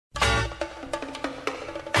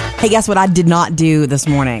Hey, guess what I did not do this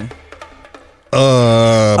morning?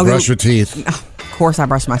 Brush your teeth. Of course I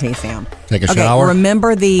brushed my teeth, Sam. Take a shower.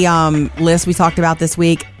 Remember the list we talked about this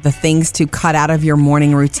week? The things to cut out of your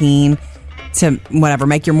morning routine to,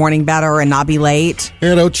 make your morning better and not be late?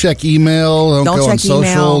 Yeah, don't check email. Don't go check on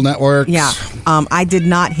social networks. Yeah. I did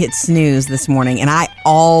not hit snooze this morning, and I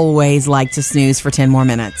always like to snooze for 10 more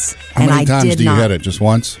minutes. How many times do you hit it? Just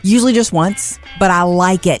once? Usually just once, but I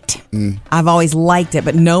like it. I've always liked it,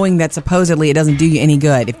 but knowing that supposedly it doesn't do you any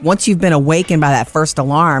good. Once you've been awakened by that first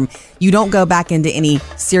alarm, you don't go back into any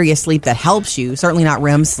serious sleep that helps you, certainly not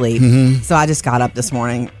REM sleep. Mm-hmm. So I just got up this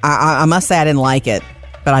morning. I must say I didn't like it,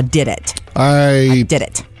 but I did it. I did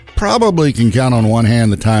it. Probably can count on one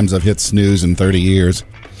hand the times I've hit snooze in 30 years.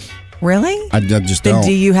 Really? I just don't.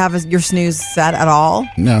 Do you have your snooze set at all?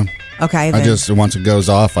 No. Okay. Then. Once it goes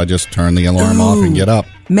off, I just turn the alarm off and get up.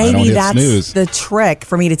 Maybe that's the trick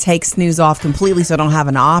for me to take snooze off completely so I don't have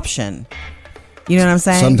an option. You know what I'm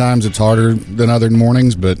saying? Sometimes it's harder than other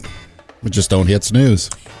mornings, but we just don't hit snooze.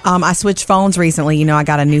 I switched phones recently. I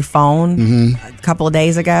got a new phone a couple of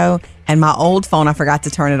days ago, and my old phone, I forgot to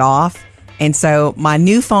turn it off. And so my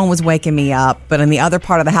new phone was waking me up, but in the other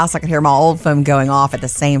part of the house, I could hear my old phone going off at the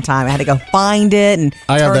same time. I had to go find it and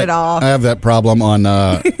turn it off. I have that problem on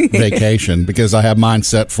vacation because I have mine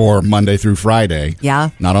set for Monday through Friday. Yeah.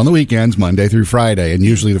 Not on the weekends, Monday through Friday. And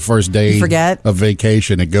usually the first day of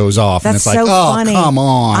vacation, it goes off. That's and it's so like, funny. Oh, come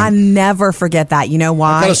on. I never forget that. You know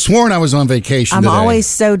why? I could have sworn I was on vacation I'm today. always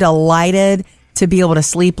so delighted to be able to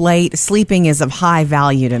sleep late. Sleeping is of high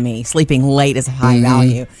value to me. Sleeping late is of high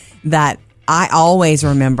value. That I always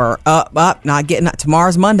remember not getting up.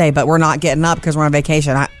 Tomorrow's Monday, but we're not getting up because we're on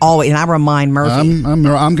vacation. I remind Murphy. I'm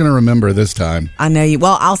going to remember this time. I know you.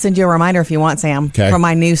 Well, I'll send you a reminder if you want, Sam, from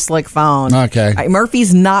my new slick phone. Okay.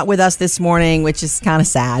 Murphy's not with us this morning, which is kind of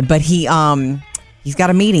sad, but he's got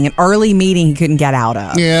a meeting, an early meeting he couldn't get out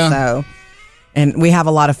of. Yeah. So. And we have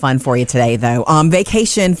a lot of fun for you today, though.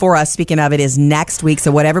 Vacation for us, speaking of it, is next week. So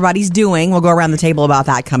what everybody's doing, we'll go around the table about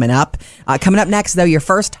that coming up. Coming up next, though, your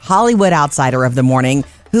first Hollywood outsider of the morning,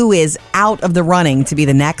 who is out of the running to be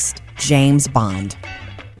the next James Bond.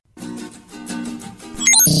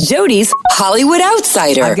 Jody's Hollywood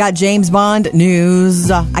Outsider. I've got James Bond news.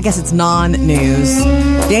 I guess it's non-news.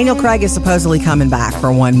 Daniel Craig is supposedly coming back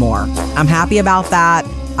for one more. I'm happy about that.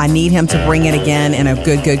 I need him to bring it again in a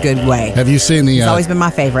good way. Have you seen He's always been my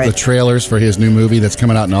favorite. The trailers for his new movie that's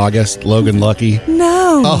coming out in August, Logan Lucky?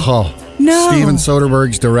 No. Oh, no. Steven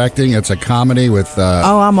Soderbergh's directing. It's a comedy with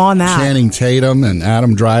I'm on that. Channing Tatum and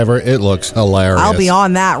Adam Driver. It looks hilarious. I'll be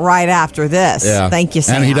on that right after this. Yeah. Thank you,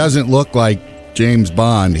 Sam. And he doesn't look like James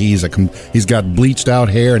Bond. He's got bleached out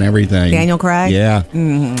hair and everything. Daniel Craig? Yeah.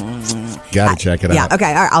 Gotta check it out. Yeah, okay,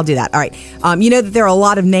 all right, I'll do that. All right. You know that there are a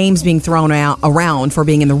lot of names being thrown around for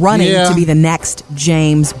being in the running to be the next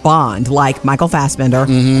James Bond, like Michael Fassbender,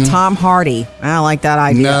 Tom Hardy. I don't like that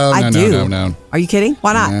idea. No. Are you kidding?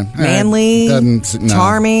 Why not? Yeah. Manly,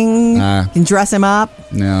 charming, can dress him up.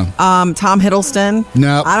 No. Tom Hiddleston.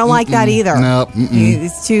 No. I don't like that either. No.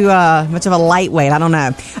 He's too much of a lightweight. I don't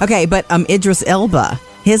know. Okay, but Idris Elba,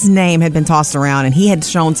 his name had been tossed around, and he had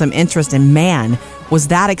shown some interest in Man. Was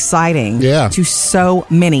that exciting to so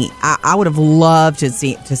many? I would have loved to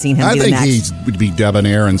seen him do the next. I think he would be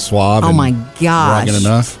debonair and suave. Oh, my gosh. Rugged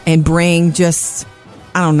enough. And bring just,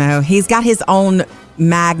 I don't know. He's got his own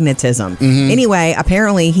magnetism. Anyway,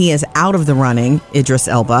 apparently he is out of the running, Idris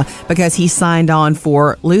Elba, because he signed on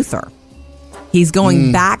for Luther. He's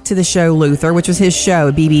going back to the show Luther, which was his show,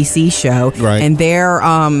 a BBC show. Right. And they're,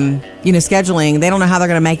 scheduling. They don't know how they're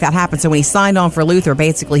going to make that happen. So when he signed on for Luther,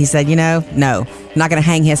 basically he said, no, I'm not going to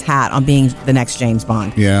hang his hat on being the next James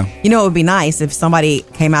Bond. Yeah. It would be nice if somebody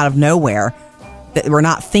came out of nowhere that we're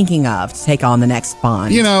not thinking of to take on the next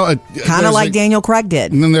Bond. Kind of like Daniel Craig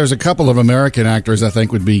did. And then there's a couple of American actors I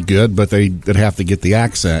think would be good, but they'd have to get the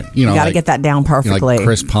accent. You got to get that down perfectly. Like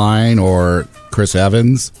Chris Pine or Chris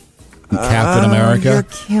Evans. Captain America. You're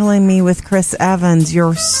killing me with Chris Evans.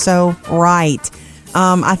 You're so right.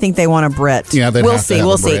 I think they want a Brit. Yeah, we'll see.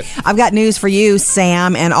 We'll see. I've got news for you,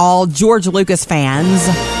 Sam, and all George Lucas fans.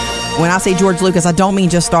 When I say George Lucas, I don't mean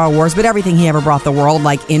just Star Wars, but everything he ever brought the world,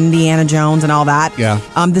 like Indiana Jones and all that. Yeah.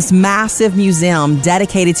 This massive museum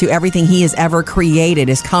dedicated to everything he has ever created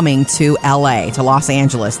is coming to L.A., to Los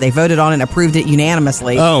Angeles. They voted on it and approved it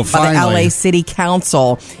unanimously by the L.A. City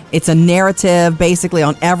Council. It's a narrative basically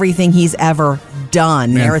on everything he's ever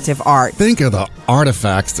done, Man, narrative art. Think of the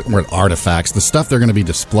artifacts, the stuff they're going to be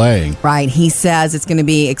displaying. Right. He says it's going to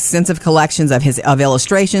be extensive collections of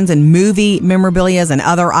illustrations and movie memorabilia and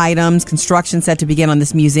other items. Construction set to begin on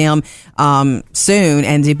this museum soon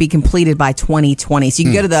and to be completed by 2020. So you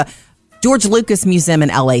can go to the George Lucas Museum in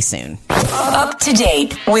LA soon. Up to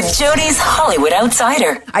date with Jody's Hollywood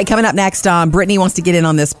Outsider. All right, coming up next, Brittany wants to get in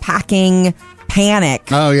on this packing panic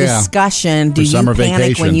discussion. Do you summer panic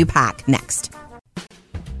vacation. when you pack? Next.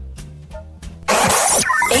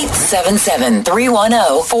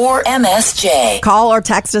 877-310-4MSJ. Call or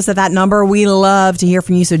text us at that number. We love to hear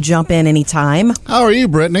from you, so jump in anytime. How are you,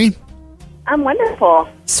 Brittany? I'm wonderful.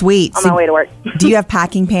 Sweet. On my way to work. Do you have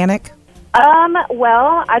packing panic?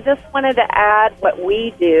 Well, I just wanted to add what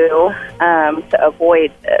we do to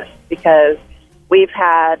avoid this, because we've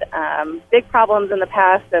had big problems in the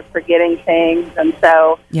past of forgetting things. And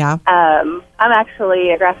so I'm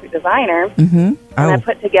actually a graphic designer, and I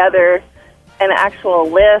put together an actual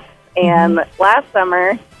list. And last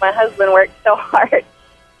summer, my husband worked so hard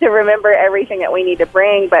to remember everything that we need to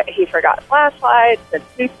bring, but he forgot flashlights and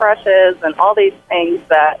toothbrushes and all these things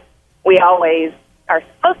that we always are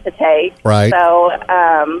supposed to take. Right. So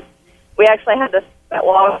we actually had to at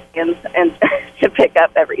Walgreens and to pick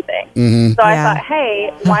up everything. So I thought,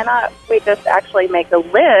 hey, why not we just actually make a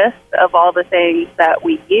list of all the things that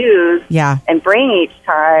we use and bring each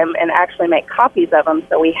time, and actually make copies of them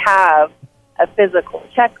so we have a physical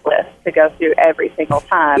checklist to go through every single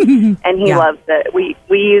time. And he loves it. We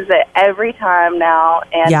use it every time now,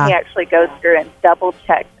 and he actually goes through and double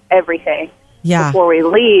checks everything before we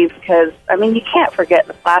leave, because, I mean, you can't forget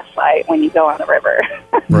the flashlight when you go on the river.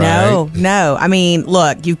 No. I mean,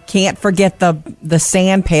 look, you can't forget the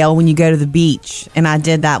sand pail when you go to the beach. And I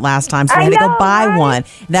did that last time, so I had to go buy one.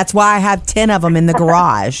 That's why I have 10 of them in the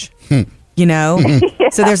garage. You know?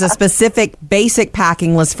 So there's a specific basic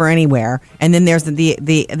packing list for anywhere. And then there's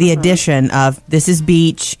the addition of this is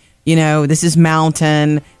beach, you know, this is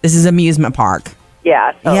mountain, this is amusement park.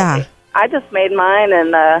 Yeah, totally. I just made mine,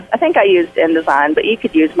 and I think I used InDesign, but you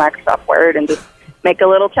could use Microsoft Word and just make a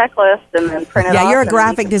little checklist and then print it off. Yeah, you're a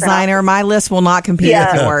graphic designer. My list will not compete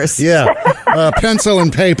with yours. Pencil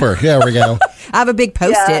and paper. There we go. I have a big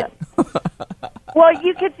Post-it. Well,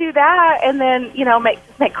 you could do that and then, you know, make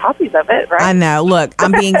copies of it, right? I know. Look,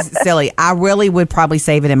 I'm being silly. I really would probably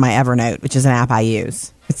save it in my Evernote, which is an app I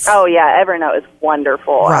use. Evernote is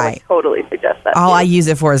wonderful. Right. I would totally suggest that. All I use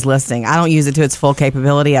it for is listing. I don't use it to its full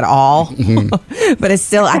capability at all. But it's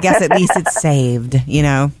still, I guess at least it's saved, you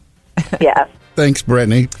know? Yeah. Thanks,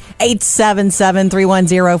 Brittany.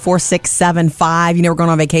 877-310-4675. You know, we're going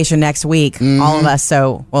on vacation next week. All of us.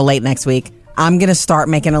 So, late next week. I'm going to start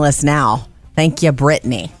making a list now. Thank you,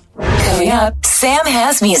 Brittany. Coming up, Sam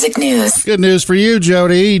has music news. Good news for you,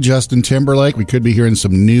 Jody. Justin Timberlake. We could be hearing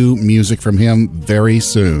some new music from him very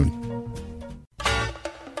soon.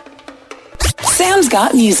 Sam's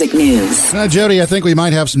got music news. Jody, I think we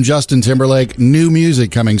might have some Justin Timberlake new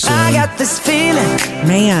music coming soon. I got this feeling.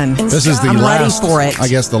 Man, This is the I'm last, ready for it. I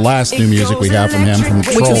guess the last new music we have from him, from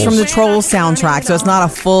Trolls. Which is from the Trolls soundtrack, so it's not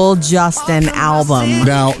a full Justin album.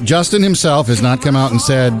 Now, Justin himself has not come out and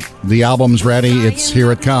said the album's ready, it's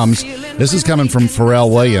here it comes. This is coming from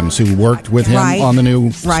Pharrell Williams, who worked with him on the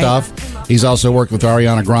new stuff. He's also worked with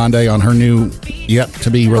Ariana Grande on her new,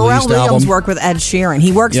 yet-to-be-released Pharrell Williams album. worked with Ed Sheeran.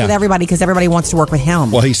 He works with everybody because everybody wants to work with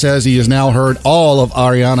him. Well, he says he has now heard all of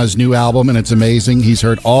Ariana's new album, and it's amazing. He's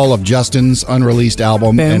heard all of Justin's unreleased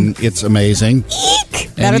album, and it's amazing.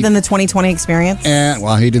 Eek! Better than the 2020 experience? And,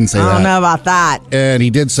 well, he didn't say that. I don't know about that. And he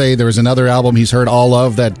did say there was another album he's heard all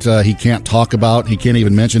of that he can't talk about. He can't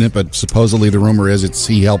even mention it, but supposedly the rumor is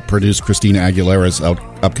he helped produce Christina Aguilera's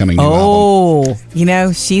upcoming new album. You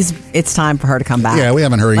know, it's time for her to come back. Yeah, we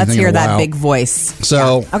haven't heard anything Let's hear in a that while. big voice.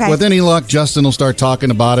 So, with any luck, Justin will start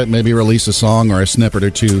talking about it, maybe release a song or a snippet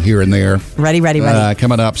or two here and there. Ready.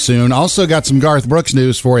 Coming up soon. Also got some Garth Brooks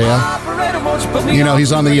news for you. You know,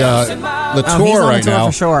 he's on the tour right now.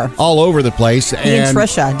 For sure. All over the place. He and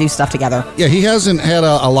Trisha do stuff together. Yeah, he hasn't had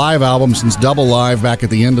a live album since Double Live back at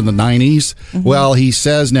the end of the 90s. Well, he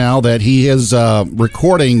says now that he is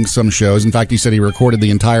recording some shows. In fact, he said he recorded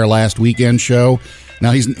the entire last weekend show.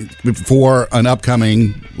 Now he's for an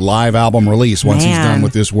upcoming live album release once he's done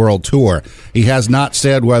with this world tour. He has not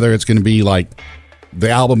said whether it's going to be like the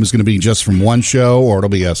album is going to be just from one show, or it'll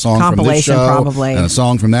be a song from this show probably. And a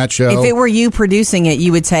song from that show. If it were you producing it,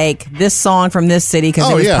 you would take this song from this city because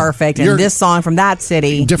it was perfect, and this song from that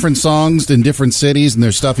city. Different songs in different cities, and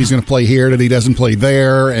there's stuff he's going to play here that he doesn't play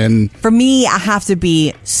there. And for me, I have to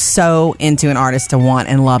be so into an artist to want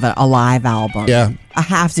and love a live album. Yeah. I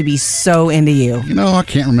have to be so into you. You know, I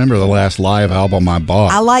can't remember the last live album I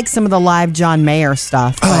bought. I like some of the live John Mayer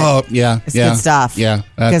stuff. Oh, yeah. It's good stuff. Yeah.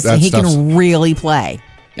 Because he can really play.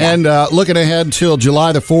 And looking ahead till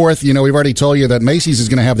July the 4th, you know, we've already told you that Macy's is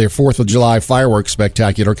going to have their 4th of July fireworks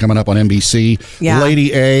spectacular coming up on NBC. Yeah.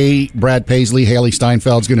 Lady A, Brad Paisley, Haley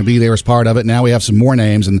Steinfeld's going to be there as part of it. Now we have some more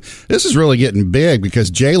names, and this is really getting big because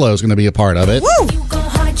J-Lo's going to be a part of it. Woo!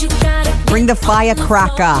 Bring the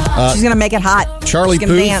firecracker. She's going to make it hot. Charlie She's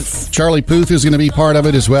going to dance. Charlie Puth is going to be part of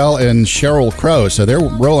it as well, and Sheryl Crow. So they're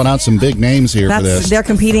rolling out some big names here for this. They're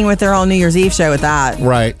competing with their own New Year's Eve show with that.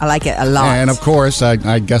 Right. I like it a lot. And, of course,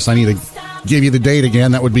 I guess I need to give you the date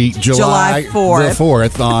again. That would be July 4th. The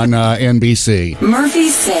 4th on NBC. Murphy,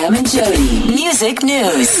 Sam, and Jody. Music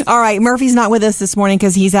news. All right. Murphy's not with us this morning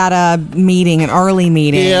because he's at a meeting, an early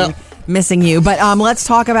meeting. Yeah. Missing you. But let's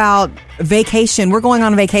talk about vacation. We're going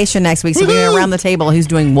on vacation next week, so we're going around the table who's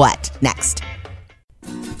doing what next.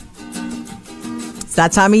 It's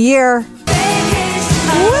that time of year. Woo!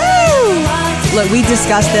 Look, we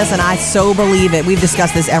discussed this, and I so believe it. We've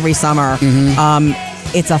discussed this every summer.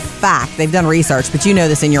 It's a fact. They've done research, but you know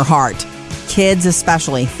this in your heart. Kids,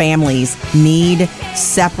 especially families, need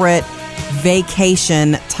separate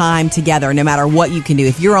vacation time together, no matter what you can do.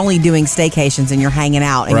 If you're only doing staycations and you're hanging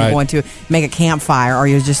out and Right. you're going to make a campfire, or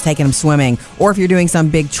you're just taking them swimming, or if you're doing some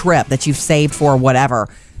big trip that you've saved for, whatever,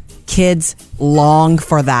 kids long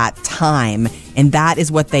for that time, and that is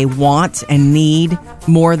what they want and need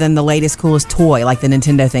more than the latest coolest toy, like the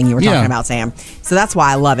Nintendo thing you were talking about, Sam. So that's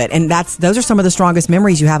why I love it, and those are some of the strongest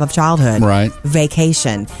memories you have of childhood. Right.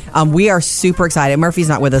 Vacation. We are super excited. Murphy's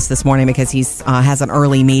not with us this morning because he's has an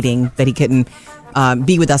early meeting that he couldn't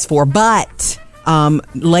be with us for, but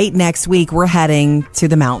late next week we're heading to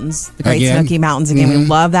the mountains, the Great Smoky Mountains again. We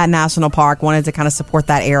love that national park, wanted to kind of support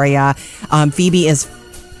that area. Phoebe is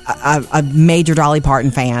a major Dolly Parton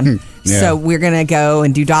fan. So we're going to go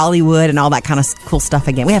and do Dollywood and all that kind of cool stuff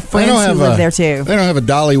again. We have friends who live there too. They don't have a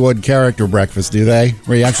Dollywood character breakfast, do they?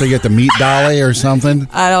 Where you actually get to meet Dolly or something?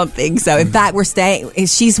 I don't think so. In fact, we're staying.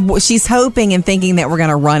 She's hoping and thinking that we're going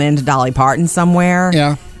to run into Dolly Parton somewhere.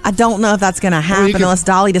 Yeah. I don't know if that's going to happen unless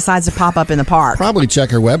Dolly decides to pop up in the park. Probably check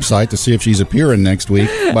her website to see if she's appearing next week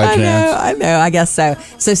by chance. I know. I guess so.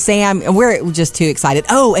 So, Sam, we're just too excited.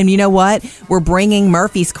 Oh, and you know what? We're bringing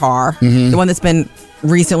Murphy's car, the one that's been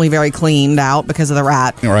recently very cleaned out because of the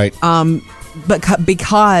rat. Right. But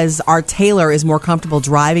because our Taylor is more comfortable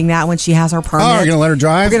driving that when she has her permit. Oh, you're going to let her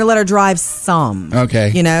drive? We're going to let her drive some. Okay.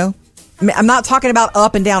 You know? I'm not talking about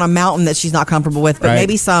up and down a mountain that she's not comfortable with, but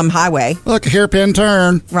maybe some highway. Look, hairpin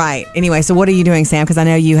turn. Right. Anyway, so what are you doing, Sam? Because I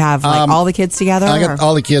know you have all the kids together. I got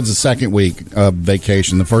all the kids the second week of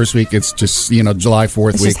vacation. The first week, it's just, July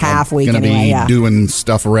 4th it's week. Just half week I'm going to anyway, be doing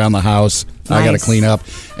stuff around the house. I got to clean up.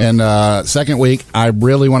 And second week, I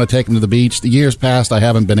really want to take them to the beach. The years past, I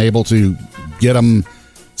haven't been able to get them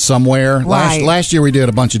somewhere. Right. Last year we did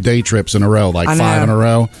a bunch of day trips in a row, like 5 in a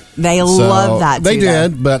row. They love that. They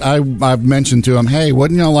did, but I've mentioned to them, hey,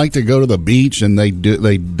 wouldn't y'all like to go to the beach? And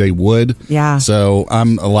they would. Yeah. So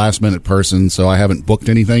I'm a last minute person, so I haven't booked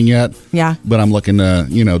anything yet. Yeah. But I'm looking to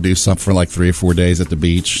do something for like 3 or 4 days at the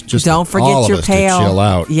beach. Just don't forget all your of us pail. to chill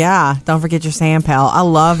out. Yeah. Don't forget your sand pail. I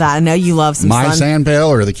love that. I know you love some My sand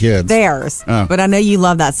pail or the kids? Theirs. Oh. But I know you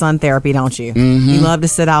love that sun therapy, don't you? Mm-hmm. You love to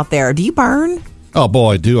sit out there. Do you burn? Oh,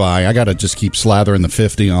 boy, do I. I got to just keep slathering the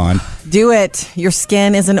 50 on. Do it. Your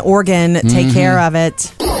skin is an organ. Take care of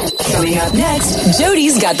it. Coming up next,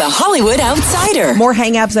 Jody's got the Hollywood Outsider. More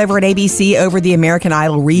hang-ups over at ABC over the American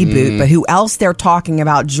Idol reboot, but who else they're talking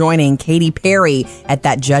about joining Katy Perry at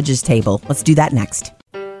that judge's table. Let's do that next.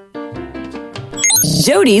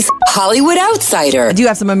 Jody's Hollywood Outsider. I do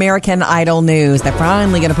have some American Idol news. They're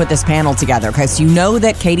finally going to put this panel together because you know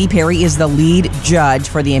that Katy Perry is the lead judge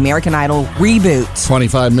for the American Idol reboot.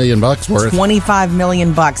 $25 million worth. $25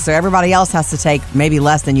 million. So everybody else has to take maybe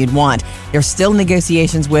less than you'd want. There's still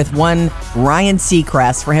negotiations with one Ryan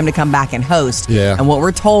Seacrest for him to come back and host. Yeah. And what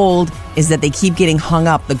we're told is that they keep getting hung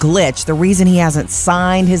up. The glitch, the reason he hasn't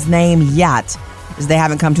signed his name yet is they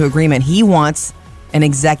haven't come to agreement. He wants an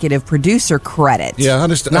executive producer credit. Yeah, I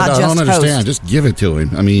understand. Not I don't just understand. host. Just give it to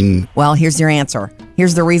him. I mean, well, here's your answer.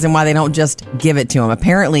 Here's the reason why they don't just give it to him.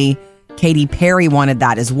 Apparently, Katy Perry wanted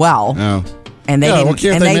that as well. oh. And they Yeah, didn't, well,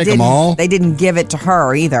 can't and they make them didn't, all? They didn't give it to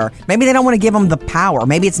her either. Maybe they don't want to give them the power.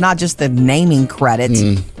 Maybe it's not just the naming credit.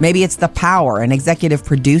 Maybe it's the power. An executive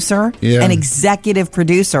producer. Yeah. An executive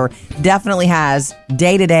producer definitely has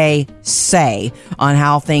day-to-day say on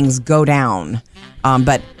how things go down.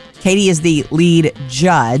 But Katy is the lead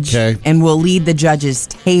judge and will lead the judges'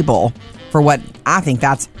 table for what I think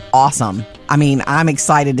that's awesome. I mean, I'm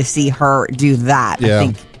excited to see her do that. Yeah. I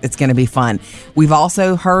think it's going to be fun. We've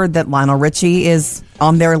also heard that Lionel Richie is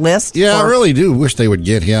on their list. Yeah, I really do wish they would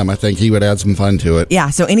get him. I think he would add some fun to it. Yeah,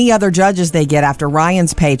 so any other judges they get after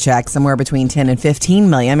Ryan's paycheck, somewhere between 10 and 15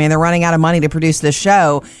 million. I mean, they're running out of money to produce this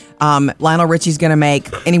show. Lionel Richie's going to make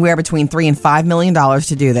anywhere between $3 and $5 million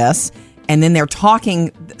to do this. And then they're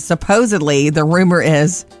talking, supposedly, the rumor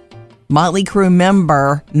is Motley Crue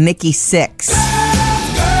member Nikki Sixx.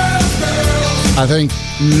 I think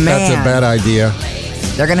that's a bad idea.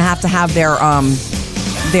 They're going to have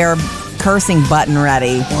their cursing button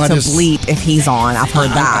ready to bleep if he's on. I've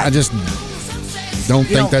heard that. I just don't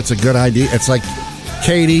think that's a good idea. It's like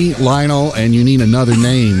Katie, Lionel, and you need another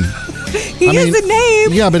name. He has a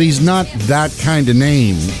name. Yeah, but he's not that kind of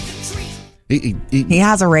name. He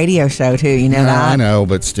has a radio show too, you know that? I know,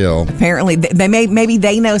 but still. Apparently, maybe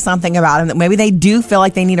they know something about him. That maybe they do feel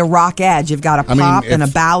like they need a rock edge. You've got a pop and a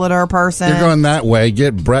ballader person. You're going that way.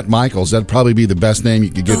 Get Bret Michaels. That'd probably be the best name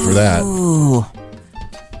you could get for that. Ooh.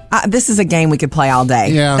 This is a game we could play all day.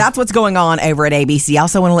 Yeah. That's what's going on over at ABC. I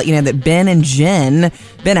also want to let you know that Ben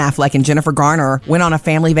Affleck and Jennifer Garner went on a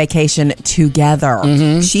family vacation together.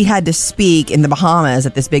 Mm-hmm. She had to speak in the Bahamas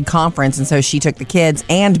at this big conference, and so she took the kids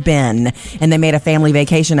and Ben, and they made a family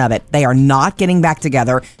vacation of it. They are not getting back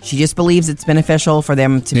together. She just believes it's beneficial for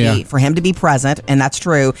them to for him to be present, and that's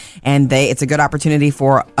true. And it's a good opportunity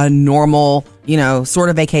for a normal, sort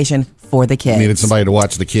of vacation for the kids. Needed somebody to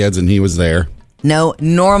watch the kids, and he was there. No,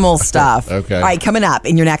 normal stuff. Okay. All right, coming up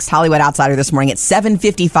in your next Hollywood Outsider this morning at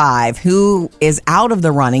 7:55, who is out of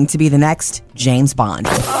the running to be the next James Bond?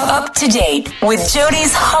 Up to date with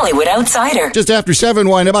Jody's Hollywood Outsider. Just after 7,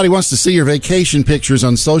 why nobody wants to see your vacation pictures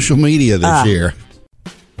on social media this year.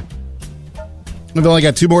 We've only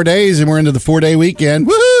got 2 more days, and we're into the 4-day weekend.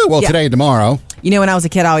 Woohoo! Well, today and tomorrow. When I was a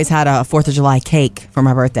kid, I always had a 4th of July cake for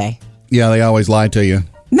my birthday. Yeah, they always lie to you.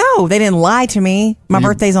 No, they didn't lie to me. My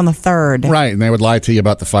birthday's on the 3rd. Right, and they would lie to you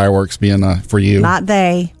about the fireworks being for you. Not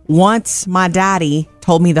they. Once my daddy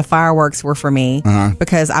told me the fireworks were for me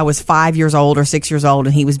because I was 5 years old or 6 years old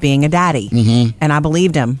and he was being a daddy. Mm-hmm. And I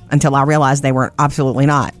believed him until I realized they were absolutely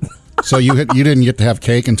not. So you didn't get to have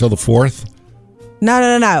cake until the 4th?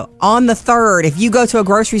 No. On the 3rd, if you go to a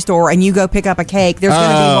grocery store and you go pick up a cake, there's going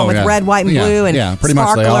to be one with red, white, and blue and pretty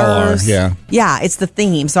sparklers. much they all are. Yeah. Yeah, it's the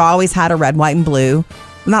theme. So I always had a red, white, and blue.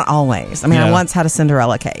 Not always. I mean, I once had a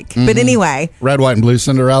Cinderella cake. Mm-hmm. But anyway. Red, white, and blue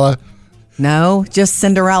Cinderella? No, just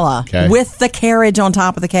Cinderella. Okay. With the carriage on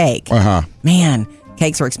top of the cake. Uh-huh. Man,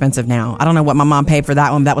 cakes are expensive now. I don't know what my mom paid for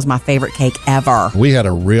that one. But that was my favorite cake ever. We had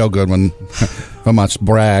a real good one. How much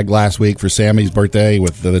brag last week for Sammy's birthday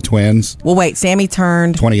with the twins. Well, wait, Sammy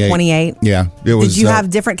turned 28. Yeah. It was, Did you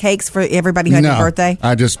have different cakes for everybody who had their birthday?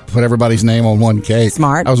 I just put everybody's name on one cake.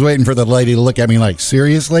 Smart. I was waiting for the lady to look at me like,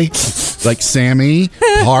 seriously? Like Sammy,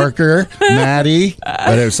 Parker, Maddie.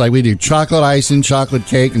 But it was like we do chocolate icing, chocolate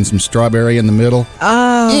cake, and some strawberry in the middle.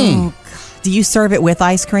 Oh. Do you serve it with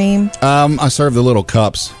ice cream? I serve the little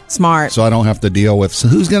cups. Smart. So I don't have to deal with, so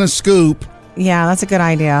who's going to scoop? Yeah, that's a good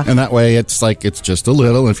idea. And that way it's just a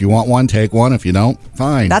little. If you want one, take one. If you don't,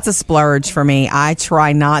 fine. That's a splurge for me. I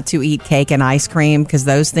try not to eat cake and ice cream because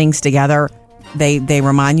those things together, they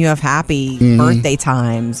remind you of happy birthday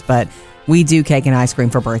times. But we do cake and ice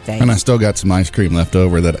cream for birthdays. And I still got some ice cream left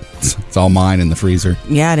over that it's all mine in the freezer.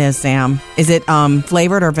 Yeah, it is, Sam. Is it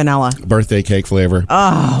flavored or vanilla? Birthday cake flavor.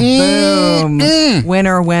 Oh, boom.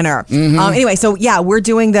 Winner. Anyway, so yeah, we're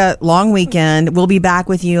doing the long weekend. We'll be back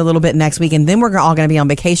with you a little bit next week, and then we're all going to be on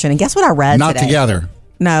vacation. And guess what I read Not today? together.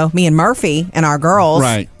 No, me and Murphy and our girls.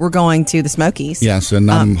 Right. We're going to the Smokies. Yes, and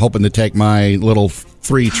I'm hoping to take my little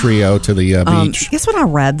free trio to the beach. Guess what I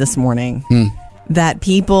read this morning? That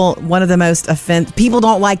people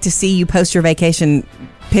don't like to see you post your vacation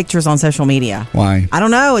pictures on social media. Why? I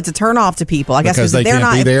don't know. It's a turnoff to people. I guess Because if they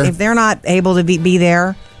can't be there? If they're not able to be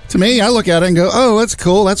there. To me, I look at it and go, "Oh, that's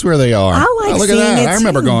cool. That's where they are." I like look seeing at that. it. I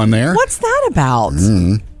remember going there. What's that about?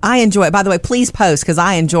 I enjoy it. By the way, please post because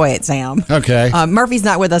I enjoy it, Sam. Okay. Murphy's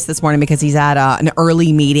not with us this morning because he's at an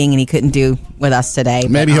early meeting and he couldn't do with us today.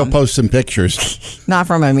 Maybe he'll post some pictures. Not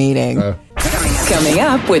from a meeting. Coming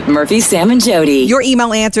up with Murphy, Sam, and Jody. Your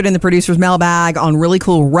email answered in the producer's mailbag on really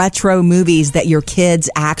cool retro movies that your kids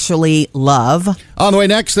actually love. On the way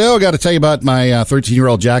next, though, I got to tell you about my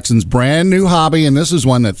 13-year-old Jackson's brand new hobby, and this is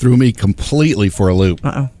one that threw me completely for a loop.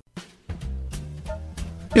 Uh-oh.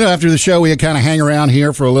 After the show, we kind of hang around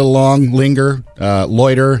here for a little linger,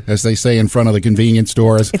 loiter, as they say in front of the convenience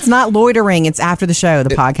stores. It's not loitering. It's after the show,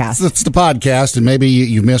 the podcast. It's the podcast, and maybe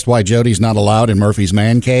you missed why Jody's not allowed in Murphy's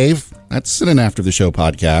Man Cave. That's an after the show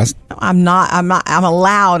podcast. I'm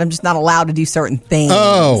allowed. I'm just not allowed to do certain things.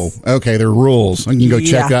 Oh, okay. There are rules. You can go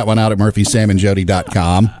check that one out at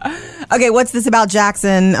murphysamandjody.com. Okay, what's this about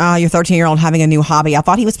Jackson, your 13-year-old, having a new hobby? I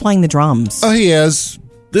thought he was playing the drums. Oh, he is.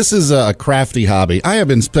 This is a crafty hobby. I have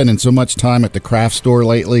been spending so much time at the craft store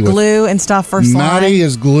lately. With glue and stuff for slime. Maddie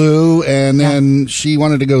is glue, and then she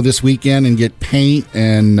wanted to go this weekend and get paint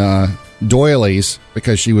and doilies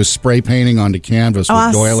because she was spray painting onto canvas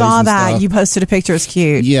with doilies. I saw and that. stuff. You posted a picture. It's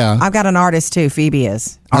cute. Yeah. I've got an artist, too. Phoebe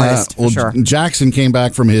is. Artist, for sure. Jackson came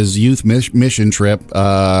back from his youth mission trip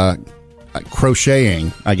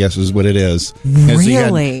crocheting, I guess is what it is.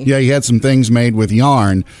 Really? He had some things made with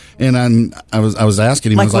yarn, and I was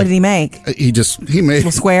asking him. Like, what did he make? He made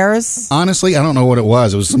little squares. Honestly, I don't know what it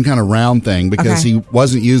was. It was some kind of round thing because he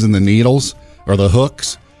wasn't using the needles or the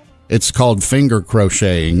hooks. It's called finger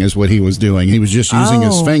crocheting, is what he was doing. He was just using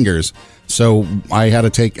his fingers. So I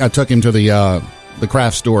took him to the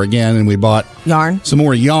craft store again, and we bought some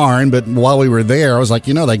more yarn. But while we were there, I was like,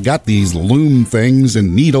 they got these loom things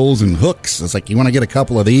and needles and hooks. It's like, you want to get a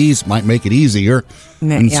couple of these? Might make it easier.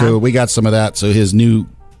 So we got some of that. So his new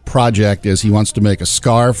project is he wants to make a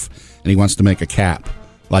scarf and he wants to make a cap,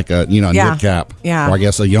 like a knit cap, or I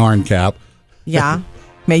guess a yarn cap. Yeah.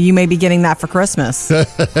 You may be getting that for Christmas. So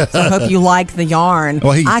I hope you like the yarn.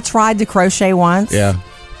 Well, I tried to crochet once. Yeah.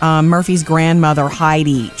 Murphy's grandmother,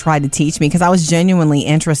 Heidi, tried to teach me because I was genuinely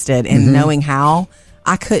interested in knowing how.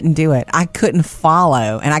 I couldn't do it. I couldn't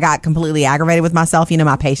follow. And I got completely aggravated with myself,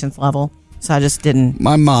 my patience level. So I just didn't.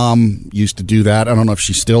 My mom used to do that. I don't know if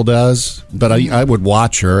she still does, but I would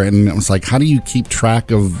watch her, and it was like, how do you keep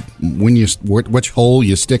track of which hole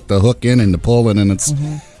you stick the hook in and the pull in? And it's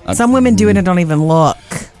some women do it and don't even look.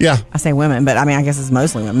 Yeah, I say women, but I guess it's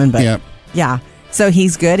mostly women. But yeah. So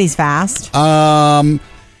he's good. He's fast.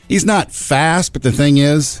 He's not fast, but the thing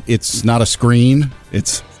is, it's not a screen.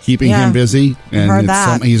 It's keeping him busy,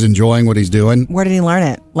 and he's enjoying what he's doing. Where did he learn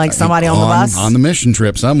it? Like somebody on the bus? On the mission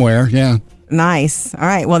trip somewhere, yeah. Nice. All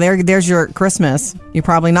right. Well, there's your Christmas. You're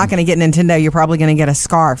probably not going to get Nintendo. You're probably going to get a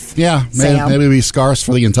scarf. Yeah, maybe it'll be scarves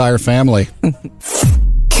for the entire family.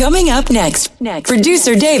 Coming up next,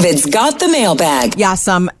 Producer David's got the mailbag. Yeah,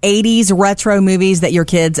 some 80s retro movies that your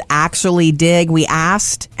kids actually dig. We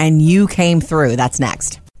asked, and you came through. That's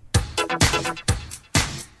next.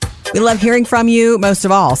 We love hearing from you most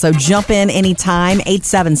of all, so jump in anytime,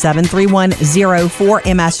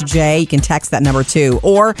 877-310-4MSJ. You can text that number too,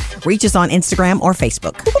 or reach us on Instagram or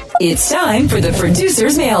Facebook. It's time for the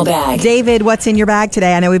Producer's Mailbag. David, what's in your bag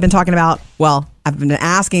today? I know we've been talking about, I've been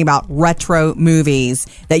asking about retro movies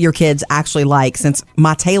that your kids actually like, since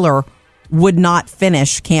my Taylor would not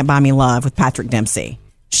finish Can't Buy Me Love with Patrick Dempsey.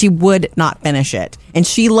 She would not finish it. And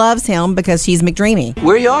she loves him because he's McDreamy.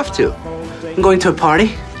 Where are you off to? I'm going to a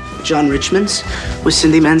party. John Richmond's with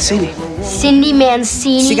Cindy Mancini. Cindy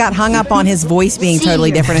Mancini. She got hung up on his voice being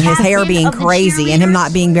totally different and his hair being crazy and him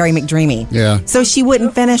not being very McDreamy. Yeah. So she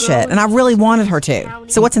wouldn't finish it, and I really wanted her to.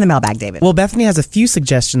 So what's in the mailbag, David? Well, Bethany has a few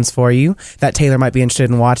suggestions for you that Taylor might be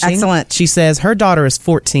interested in watching. Excellent. She says her daughter is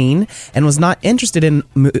 14 and was not interested in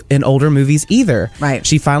older movies either. Right.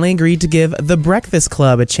 She finally agreed to give The Breakfast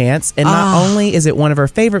Club a chance, and not only is it one of her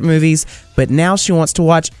favorite movies, but now she wants to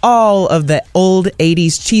watch all of the old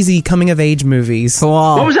 80s cheesy coming-of-age movies. Cool.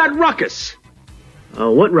 What was that ruckus?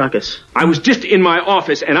 What ruckus? I was just in my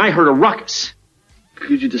office and I heard a ruckus.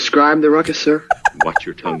 Could you describe the ruckus, sir? Watch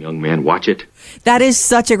your tongue, young man. Watch it. That is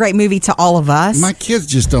such a great movie to all of us. My kids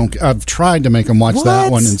just don't. I've tried to make them watch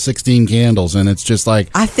that one in 16 Candles, and it's just like.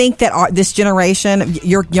 I think that this generation,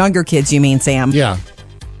 your younger kids, you mean, Sam? Yeah.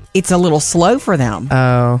 It's a little slow for them.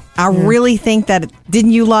 Oh. I really think that.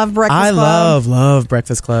 Didn't you love Breakfast Club? I love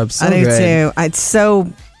Breakfast Club. So I do good. too. It's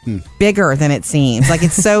so bigger than it seems. Like,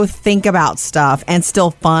 it's so think about stuff and still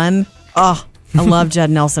fun. Oh, I love Judd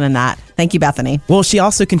Nelson in that. Thank you, Bethany. Well, she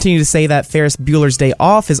also continued to say that Ferris Bueller's Day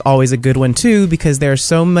Off is always a good one, too, because there are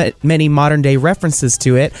so many modern-day references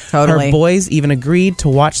to it. Totally. Her boys even agreed to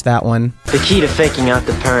watch that one. The key to faking out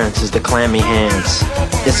the parents is the clammy hands.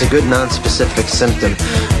 It's a good non-specific symptom.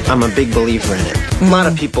 I'm a big believer in it. A lot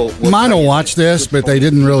of people... Mine will watch this, but they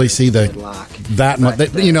didn't really see that much.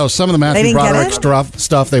 Some of the Matthew Broderick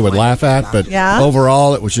stuff they would laugh at, but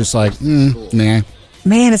overall it was just like, nah.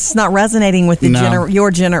 Man, it's not resonating with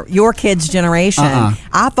your kids' generation.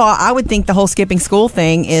 I would think the whole skipping school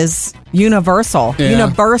thing is universal,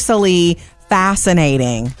 universally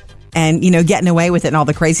fascinating. and getting away with it and all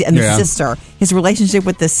the crazy, and the sister, his relationship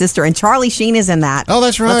with the sister, and Charlie Sheen is in that. Oh,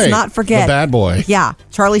 that's right. Let's not forget the bad boy. Yeah,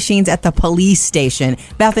 Charlie Sheen's at the police station.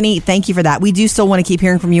 Bethany, thank you for that. We do still want to keep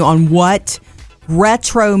hearing from you on what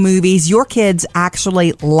retro movies your kids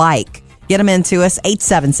actually like. Get them into us,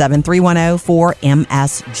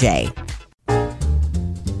 877-310-4MSJ.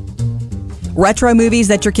 Retro movies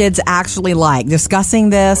that your kids actually like. Discussing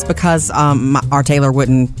this because our Taylor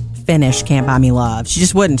wouldn't finish Can't Buy Me Love. She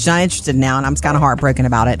just wouldn't. She's not interested now, and I'm kind of heartbroken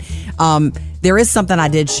about it. There is something I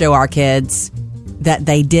did show our kids that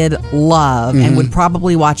they did love and would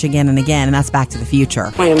probably watch again and again, and that's Back to the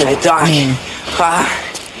Future. Wait a minute, Doc.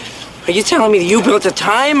 Are you telling me that you built a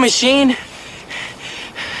time machine?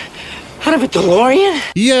 Out of a DeLorean?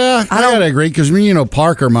 Yeah, I gotta agree because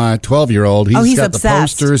Parker, my 12-year-old, he's got obsessed. the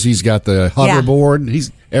posters, he's got the hoverboard,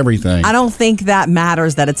 he's everything. I don't think that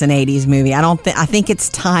matters that it's an 80s movie. I think it's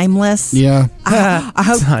timeless. Yeah, I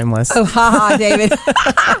hope timeless. Oh, haha, David.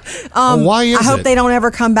 Why is I hope it? they don't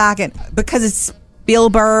ever come back because it's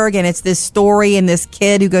Spielberg and it's this story and this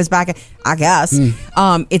kid who goes back. I guess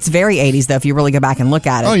it's very 80s though. If you really go back and look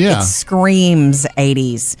at it, Oh, yeah. it screams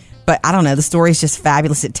 80s. But I don't know. The story's just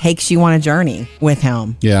fabulous. It takes you on a journey with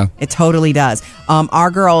him. Yeah. It totally does.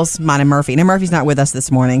 Our girls, mine and Murphy. Now, Murphy's not with us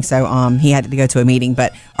this morning, so he had to go to a meeting.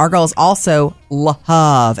 But our girls also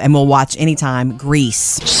love and will watch anytime Grease.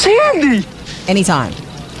 Sandy! Anytime.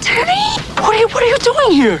 Teddy! What are you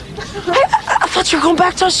doing here? I thought you were going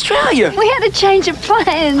back to Australia. We had to change of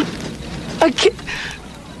plans. I can't...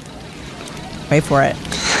 Wait for it.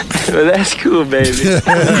 Well, that's cool, baby.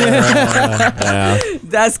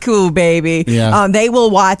 That's cool, baby. Yeah. They will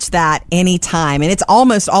watch that anytime, and it's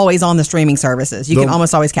almost always on the streaming services. You can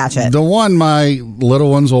almost always catch it. The one my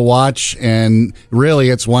little ones will watch, and really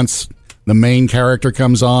it's once the main character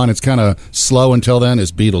comes on, it's kind of slow until then,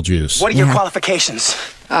 is Beetlejuice. What are your qualifications?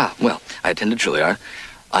 Well, I attended Juilliard.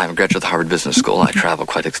 I'm a graduate of the Harvard Business School. I travel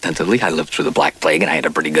quite extensively. I lived through the Black Plague, and I had a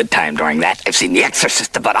pretty good time during that. I've seen The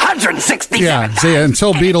Exorcist about 160 Yeah, see,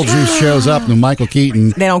 until Beetlejuice shows up and Michael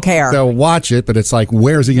Keaton, They don't care. they'll watch it, but it's like,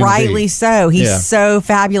 where's he going to be? Rightly so. He's so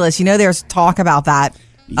fabulous. There's talk about that.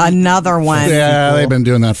 Another one. Yeah, they've been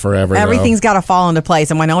doing that forever. Everything's got to fall into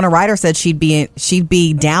place. And Winona Ryder said she'd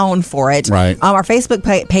be down for it. Right. Our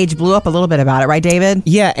Facebook page blew up a little bit about it, right, David?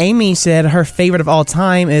 Yeah, Amy said her favorite of all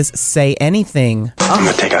time is Say Anything. I'm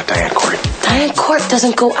going to take out Diane Court. Diane Court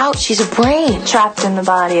doesn't go out. She's a brain. Trapped in the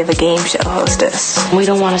body of a game show hostess. We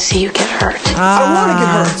don't want to see you get hurt. I want to get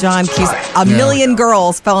hurt. John Cusack. A million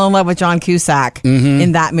girls fell in love with John Cusack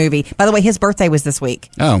in that movie. By the way, his birthday was this week.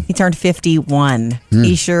 Oh. He turned 51.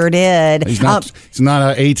 He sure did. He's not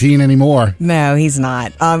 18 anymore. No, he's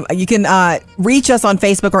not. You can reach us on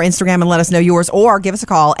Facebook or Instagram and let us know yours, or give us a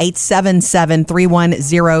call,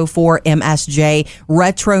 877-310-4MSJ.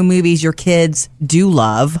 Retro movies your kids do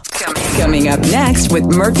love. Coming up next with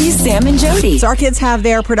Murphy, Sam, and Jody. So our kids have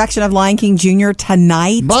their production of Lion King Jr.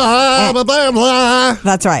 tonight. Blah, blah, blah, blah.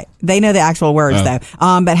 That's right. They know the actual words, though.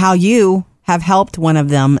 But how you have helped one of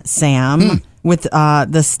them, Sam, with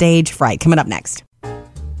the stage fright. Coming up next.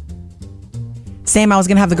 Sam, I was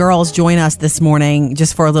going to have the girls join us this morning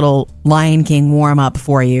just for a little Lion King warm-up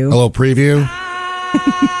for you. A little preview.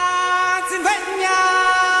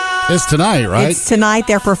 It's tonight, right? It's tonight,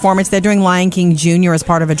 their performance. They're doing Lion King Jr. as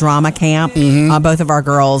part of a drama camp. Both of our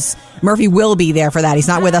girls. Murphy will be there for that. He's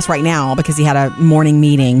not with us right now because he had a morning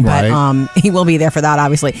meeting, but he will be there for that,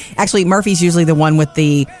 obviously. Actually, Murphy's usually the one with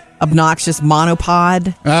the obnoxious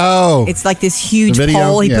monopod. Oh. It's like this huge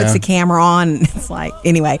pole he puts the camera on. It's like,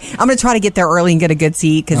 anyway, I'm going to try to get there early and get a good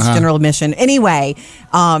seat because it's general admission. Anyway,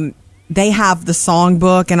 they have the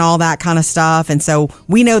songbook and all that kind of stuff. And so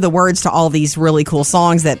we know the words to all these really cool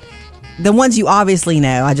songs that the ones you obviously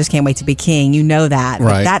know. I just can't wait to be king. You know that.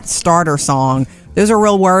 Right. But that starter song, those are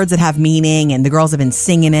real words that have meaning. And the girls have been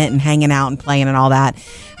singing it and hanging out and playing and all that.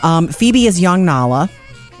 Phoebe is young Nala.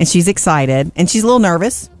 And she's excited, and she's a little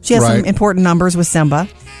nervous. She has some important numbers with Simba.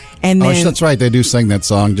 And then, that's right. They do sing that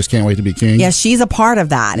song, Just Can't Wait to Be King. Yeah, she's a part of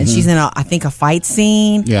that. And she's in, I think, a fight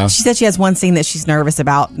scene. Yeah. She said she has one scene that she's nervous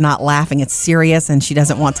about not laughing. It's serious, and she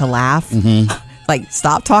doesn't want to laugh. Like,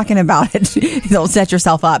 stop talking about it. Don't set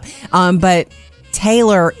yourself up. But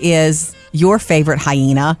Taylor is your favorite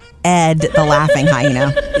hyena, Ed, the laughing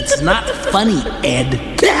hyena. It's not funny, Ed.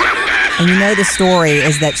 And you know the story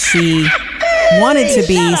is that she wanted to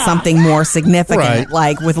be something more significant,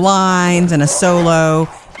 like with lines and a solo.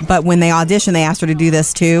 But when they auditioned, they asked her to do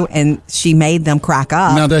this too, and she made them crack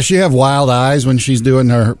up. Now, does she have wild eyes when she's doing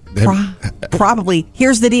her? Probably.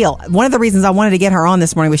 Here's the deal. One of the reasons I wanted to get her on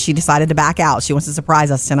this morning was she decided to back out. She wants to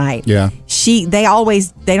surprise us tonight. Yeah. They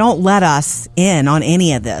don't let us in on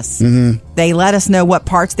any of this. Mm-hmm. They let us know what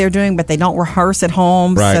parts they're doing, but they don't rehearse at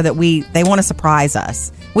home so that they want to surprise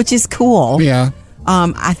us, which is cool. Yeah.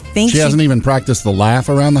 I think she hasn't even practiced the laugh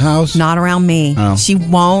around the house. Not around me. Oh. She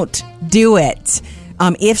won't do it.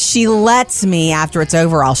 If she lets me after it's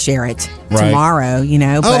over, I'll share it tomorrow,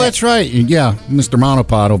 But, that's right. Yeah, Mr.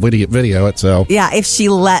 Monopod will video it, so. Yeah, if she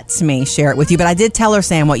lets me share it with you. But I did tell her,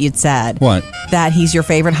 Sam, what you'd said. What? That he's your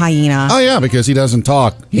favorite hyena. Oh, yeah, because he doesn't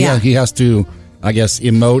talk. He has to, I guess,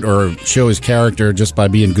 emote or show his character just by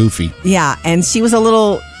being goofy. Yeah, and she was a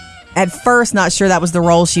little, at first, not sure that was the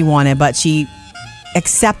role she wanted, but she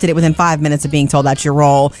accepted it within 5 minutes of being told that's your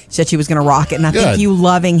role. She said she was going to rock it. And I think you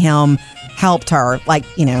loving him helped her,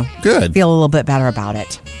 Good. feel a little bit better about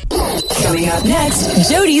it. Coming up next,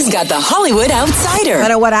 Jody's got the Hollywood Outsider. I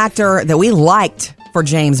know what actor that we liked for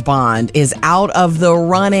James Bond is out of the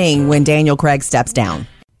running when Daniel Craig steps down.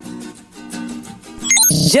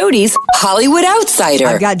 Jody's Hollywood Outsider.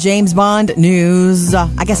 I've got James Bond news.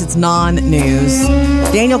 I guess it's non-news.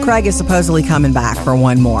 Daniel Craig is supposedly coming back for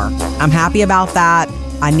one more. I'm happy about that.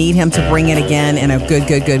 I need him to bring it again in a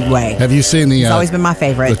good way. Have you seen It's always been my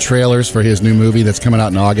favorite. the trailers for his new movie that's coming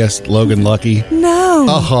out in August, Logan Lucky? No.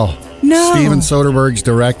 Oh, no. Steven Soderbergh's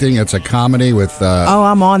directing. It's a comedy with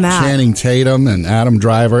I'm on that. Channing Tatum and Adam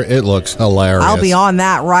Driver. It looks hilarious. I'll be on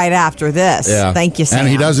that right after this. Yeah. Thank you, Sam. And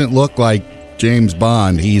he doesn't look like James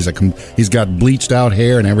Bond. He's got bleached out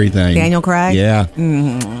hair and everything. Daniel Craig? Yeah.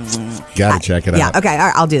 Got to check it out. Yeah, okay, all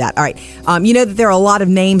right, I'll do that. All right. You know that there are a lot of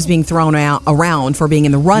names being thrown around for being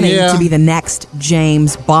in the running to be the next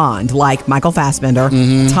James Bond, like Michael Fassbender,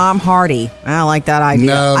 Tom Hardy. I don't like that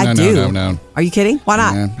idea. No. Are you kidding? Why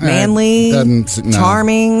not? Yeah. Manly,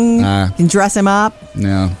 charming, can dress him up.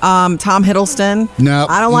 No. Tom Hiddleston. No.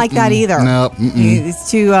 I don't like that either. No.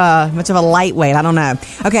 It's too much of a lightweight. I don't know.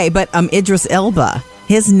 Okay, but Idris Elba,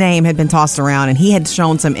 his name had been tossed around, and he had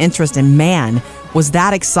shown some interest in Man. Was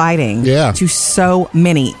that exciting to so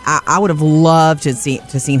many? I would have loved to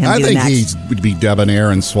seen him I be the think next. he would be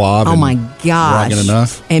debonair and suave. Oh, and my gosh. rugged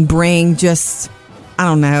enough. And bring I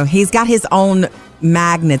don't know. He's got his own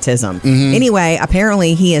magnetism. Anyway,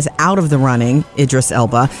 apparently he is out of the running, Idris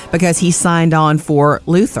Elba, because he signed on for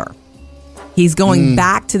Luther. He's going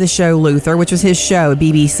back to the show Luther, which was his show, a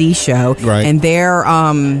BBC show. Right. And they're,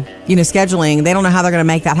 scheduling. They don't know how they're going to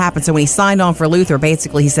make that happen. So when he signed on for Luther,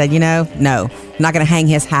 basically he said, no, I'm not going to hang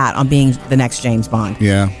his hat on being the next James Bond.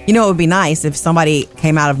 Yeah. It would be nice if somebody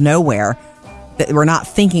came out of nowhere that we're not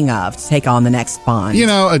thinking of to take on the next Bond.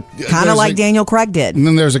 Kind of like Daniel Craig did. And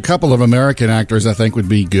then there's a couple of American actors I think would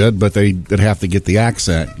be good, but they'd have to get the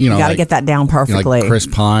accent. You got to get that down perfectly. Like Chris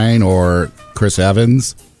Pine or Chris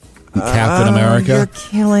Evans. Captain America. You're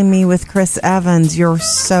killing me with Chris Evans. You're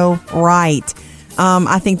so right.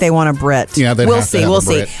 I think they want a Brit. Yeah, they'd we'll have to see. have We'll a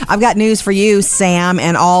see. Brit. I've got news for you, Sam,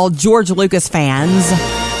 and all George Lucas fans.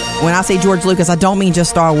 When I say George Lucas, I don't mean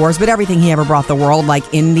just Star Wars, but everything he ever brought the world, like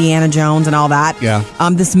Indiana Jones and all that. Yeah.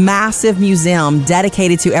 This massive museum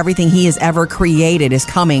dedicated to everything he has ever created is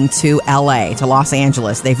coming to L.A., to Los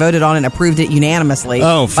Angeles. They voted on it and approved it unanimously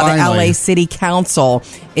by the L.A. City Council.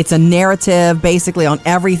 It's a narrative basically on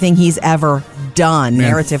everything he's ever done,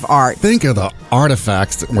 narrative art. Think of the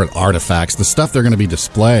artifacts, the stuff they're going to be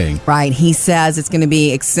displaying. Right. He says it's going to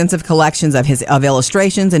be extensive collections of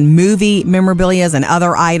illustrations and movie memorabilia and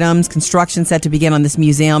other items. Construction set to begin on this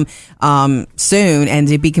museum soon and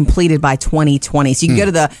to be completed by 2020. So you can go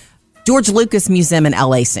to the George Lucas Museum in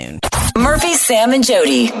LA soon. Murphy, Sam, and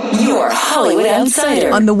Jody, your Hollywood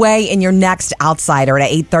Outsider. On the way in your next Outsider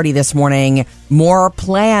at 8:30 this morning, more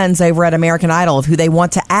plans over at American Idol of who they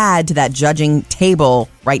want to add to that judging table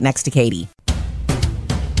right next to Katie.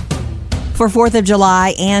 For 4th of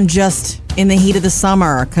July and just in the heat of the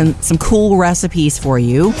summer, some cool recipes for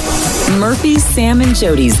you. Murphy, Sam, and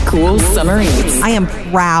Jody's Cool Summer Eats. I am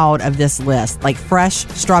proud of this list. Like fresh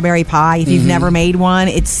strawberry pie. If you've never made one,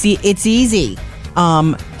 it's easy.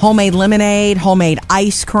 Homemade lemonade, homemade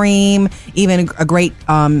ice cream, even a great,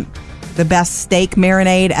 the best steak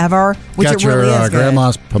marinade ever. Which Got it really your is good.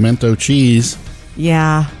 grandma's pimento cheese.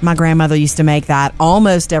 Yeah, my grandmother used to make that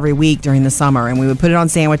almost every week during the summer, and we would put it on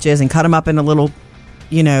sandwiches and cut them up into little,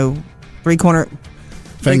 finger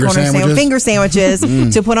sandwiches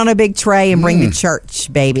to put on a big tray and bring to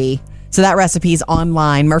church, baby. So that recipe's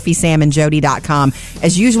online, murphysamandjody.com.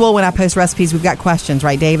 As usual, when I post recipes, we've got questions,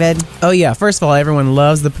 right, David? Oh, yeah. First of all, everyone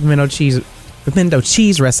loves the pimento cheese pimento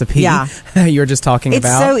cheese recipe you were just talking It's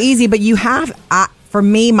about. so easy, but you have, for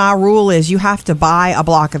me, my rule is you have to buy a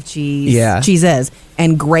block of cheeses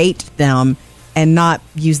and grate them and not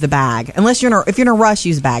use the bag. Unless if you're in a rush,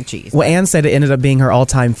 use bag cheese. Well, Ann said it ended up being her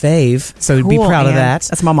all-time fave, so be Cool, proud of Ann. that.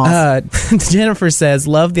 That's my mom's. Jennifer says,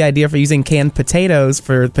 love the idea for using canned potatoes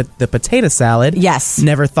for the potato salad. Yes.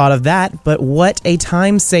 Never thought of that, but what a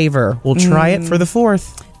time saver. We'll try it for the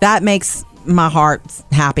 4th. That makes my heart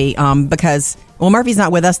happy because... Well, Murphy's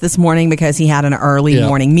not with us this morning because he had an early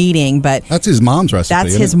morning meeting, but... That's his mom's recipe,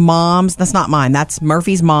 That's his mom's. That's not mine. That's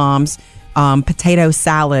Murphy's mom's potato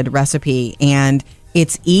salad recipe. And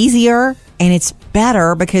it's easier and it's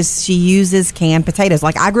better because she uses canned potatoes.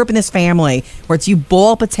 Like, I grew up in this family where it's you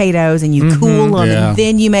boil potatoes and you cool them and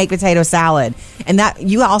then you make potato salad. And that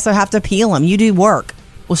you also have to peel them. You do work.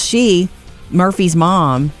 Well, Murphy's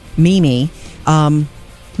mom, Mimi,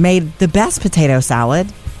 made the best potato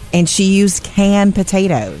salad. And she used canned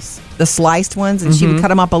potatoes, the sliced ones, and she would cut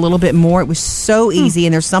them up a little bit more. It was so easy,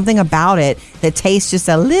 and there's something about it that tastes just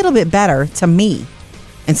a little bit better to me.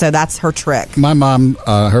 And so that's her trick. My mom,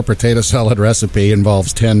 her potato salad recipe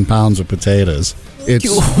involves 10 pounds of potatoes. It's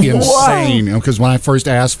insane. Because when I first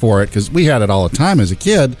asked for it, because we had it all the time as a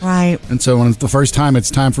kid. Right. And so when it's the first time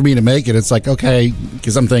it's time for me to make it, it's like, okay,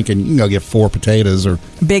 because I'm thinking, you can go get 4 potatoes or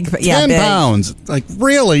 10 pounds. Like,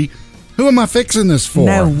 really? Who am I fixing this for?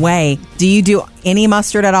 No way. Do you do any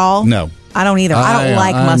mustard at all? No. I don't either. I don't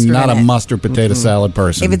like mustard. I'm not in a it. mustard potato salad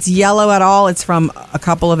person. If it's yellow at all, it's from a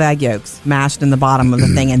couple of egg yolks mashed in the bottom of the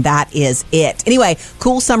thing, and that is it. Anyway,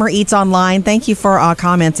 Cool Summer Eats Online. Thank you for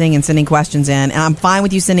commenting and sending questions in. And I'm fine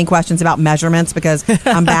with you sending questions about measurements because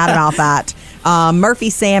I'm bad about that.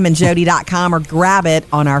 MurphySamandJody.com or grab it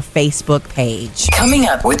on our Facebook page. Coming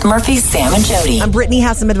up with Murphy, Sam, and Jody. Brittany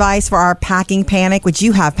has some advice for our packing panic, which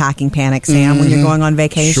you have packing panic, Sam, when you're going on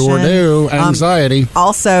vacation. Sure do. Anxiety.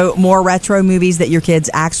 Also, more retro movies that your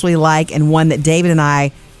kids actually like, and one that David and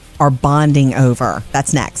I are bonding over.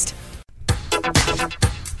 That's next.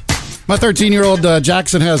 My 13-year-old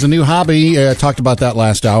Jackson has a new hobby. Talked about that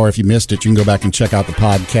last hour. If you missed it, you can go back and check out the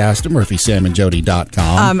podcast at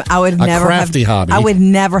murphysamandjody.com. I would never crafty hobby. I would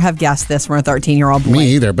never have guessed this from a 13-year-old boy.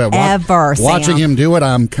 Me either, but watching him do it,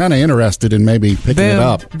 I'm kind of interested in maybe picking it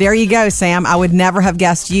up. There you go, Sam. I would never have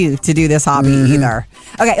guessed you to do this hobby either.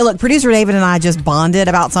 Okay, look, producer David and I just bonded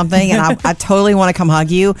about something, and I totally want to come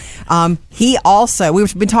hug you.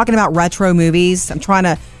 We've been talking about retro movies.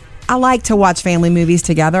 I like to watch family movies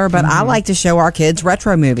together, but I like to show our kids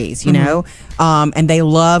retro movies, you know, and they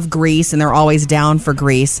love Grease and they're always down for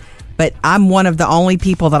Grease. But I'm one of the only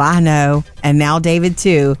people that I know, and now David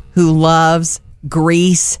too, who loves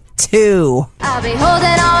Grease 2. I'll be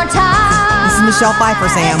holding on tight. This is Michelle Pfeiffer,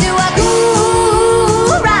 Sam.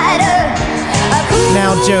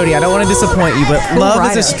 Now, Jody, I don't want to disappoint you, but love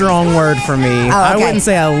is a strong word for me. Oh, okay. I wouldn't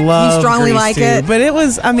say I love You strongly Grease like 2, it? but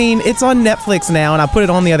it's on Netflix now, and I put it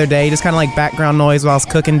on the other day, just kind of like background noise while I was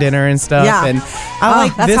cooking dinner and stuff. Yeah. And I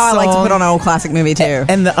like that's this how I like to song. put on an old classic movie, too.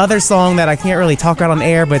 And the other song that I can't really talk about on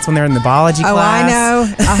air, but it's when they're in the biology Oh, class.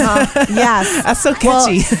 I know. Yes. That's so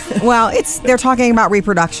catchy. Well, they're talking about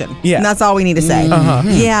reproduction. Yeah. And that's all we need to say.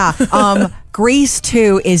 Yeah. Grease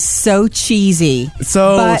 2 is so cheesy.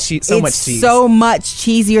 So much cheese. So much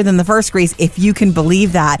cheesier than the first Grease, if you can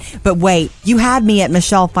believe that. But wait, you had me at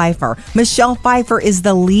Michelle Pfeiffer. Michelle Pfeiffer is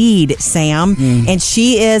the lead, Sam, and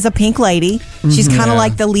she is a pink lady. She's kind of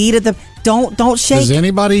like the lead of the... Don't shake. Is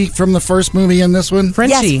anybody from the first movie in this one?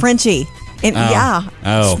 Frenchie. Yes, Frenchie. And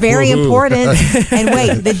Oh. It's very important. And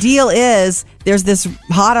wait, the deal is there's this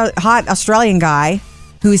hot Australian guy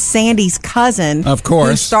who's Sandy's cousin. Of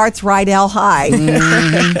course. Who starts Rydell High.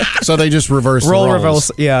 So they just reverse the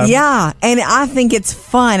roles. Yeah. Yeah. And I think it's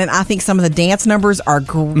fun. And I think some of the dance numbers are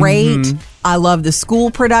great. I love the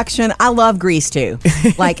school production. I love Grease too.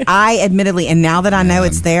 Like, I admittedly, and now that I know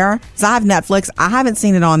it's there, because I have Netflix, I haven't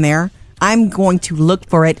seen it on there. I'm going to look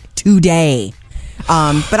for it today.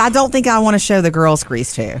 But I don't think I want to show the girls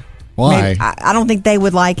Grease too. Why? I don't think they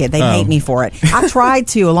would like it. They hate me for it. I tried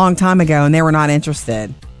to a long time ago, and they were not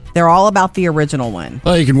interested. They're all about the original one.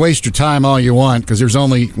 Well, you can waste your time all you want because there's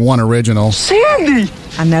only one original. Sandy!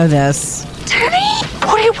 I know this. Danny!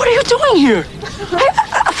 What are you doing here?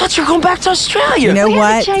 I thought you were going back to Australia. You know We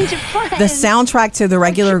what? have a change of plans. The soundtrack to the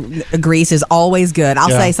regular Grease is always good. I'll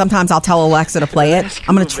say sometimes I'll tell Alexa to play it.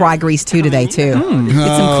 I'm going to try Grease 2 today, too. Get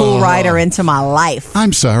some Cool Rider into my life.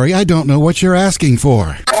 I'm sorry, I don't know what you're asking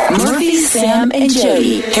for. Murphy, Sam, and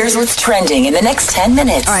Jody. Here's what's trending in the next 10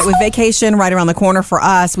 minutes. All right, with vacation right around the corner for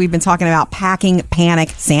us, we've been talking about packing panic.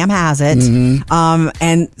 Sam has it.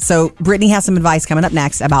 And so Brittany has some advice coming up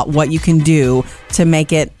next about what you can do to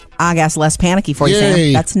make it I guess, less panicky for you,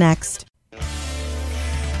 Yay. Sam. That's next.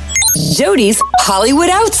 Jody's Hollywood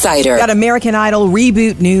Outsider. Got American Idol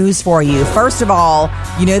reboot news for you. First of all,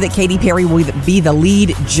 you know that Katy Perry will be the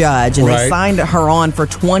lead judge, and they signed her on for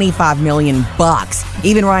 $25 million.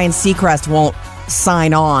 Even Ryan Seacrest won't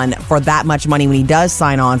sign on for that much money when he does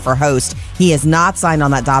sign on for host. He has not signed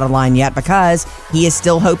on that dotted line yet because he is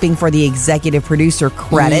still hoping for the executive producer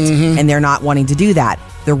credit, and they're not wanting to do that.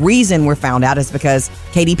 The reason we're found out is because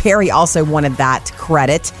Katy Perry also wanted that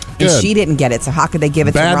credit, and she didn't get it. So how could they give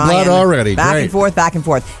it to Ryan? Bad blood already. Back and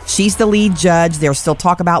forth. She's the lead judge. There's still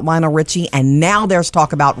talk about Lionel Richie, and now there's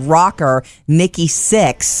talk about rocker Nikki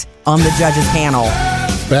Sixx on the judges panel.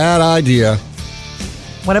 Bad idea.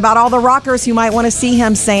 What about all the rockers who might want to see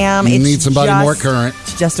him, Sam? You need somebody more current.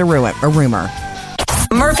 It's just a rumor.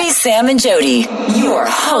 Murphy, Sam, and Jody, your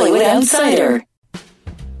Hollywood Outsider.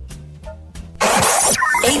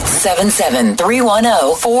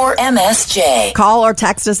 877-310-4MSJ. Call or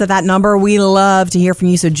text us at that number. We love to hear from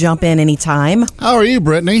you, so jump in anytime. How are you,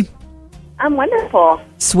 Brittany? I'm wonderful.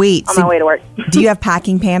 Sweet. On my way to work. Do you have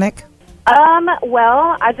packing panic?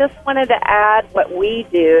 Well, I just wanted to add what we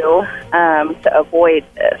do to avoid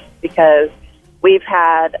this, because we've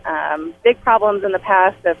had big problems in the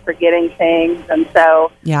past of forgetting things. And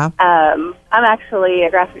so I'm actually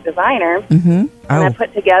a graphic designer, and I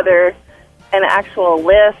put together an actual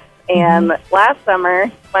list. And last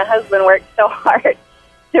summer, my husband worked so hard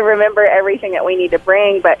to remember everything that we need to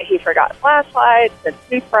bring, but he forgot flashlights and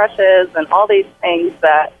toothbrushes and all these things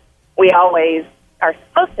that we always are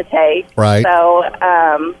supposed to take. Right. So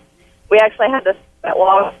we actually had to at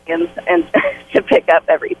Walgreens and to pick up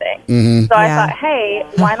everything. So I thought, hey,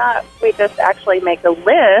 why not we just actually make a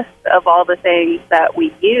list of all the things that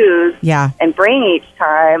we use and bring each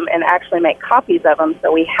time, and actually make copies of them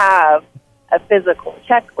so we have a physical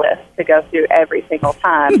checklist to go through every single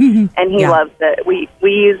time. And he loves it. We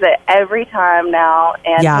use it every time now,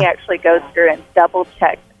 and he actually goes through and double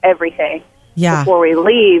checks everything before we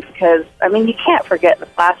leave, because, I mean, you can't forget the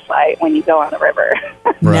flashlight when you go on the river.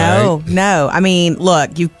 No. I mean,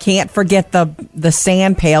 look, you can't forget the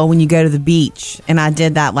sand pail when you go to the beach. And I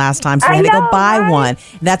did that last time, so I had to go buy one.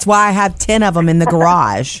 That's why I have 10 of them in the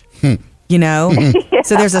garage. You know?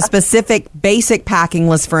 So there's a specific basic packing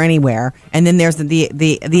list for anywhere. And then there's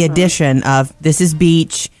the addition of this is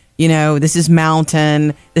beach, you know, this is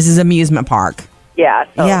mountain, this is amusement park. Yeah,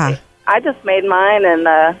 totally. I just made mine, and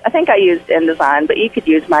I think I used InDesign, but you could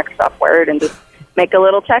use Microsoft Word and just make a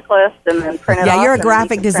little checklist and then print it off. Yeah, you're a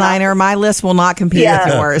graphic designer. My list will not compete with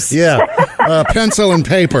yours. Pencil and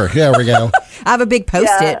paper. There we go. I have a big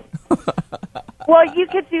Post-it. Well, you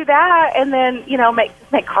could do that and then, you know, make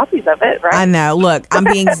copies of it, right? I know. Look, I'm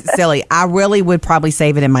being silly. I really would probably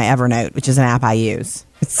save it in my Evernote, which is an app I use.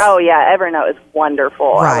 Evernote is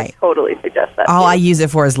wonderful. Right. I would totally suggest that. All I use it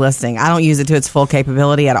for is listing. I don't use it to its full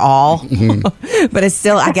capability at all. But it's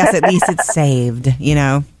still, I guess at least it's saved, you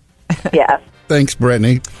know? Yeah. Thanks,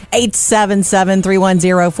 Brittany.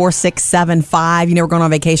 877-310-4675. You know, we're going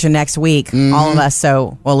on vacation next week. All of us.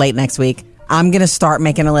 Late next week. I'm going to start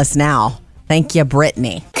making a list now. Thank you,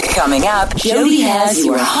 Brittany. Coming up, Jody has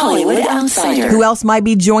your Hollywood Outsider. Who else might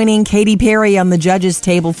be joining Katy Perry on the judges'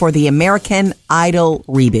 table for the American Idol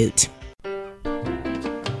reboot?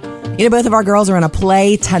 You know, both of our girls are in a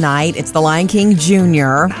play tonight. It's The Lion King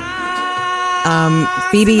Jr.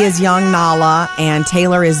 Phoebe is young Nala, and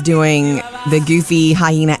Taylor is doing the goofy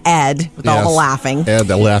hyena Ed with all the laughing. Ed,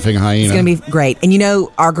 the laughing hyena. It's going to be great. And you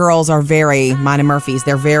know, our girls are very, mine and Murphy's,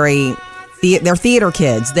 they're very... They're theater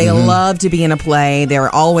kids. They love to be in a play. They're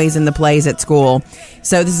always in the plays at school.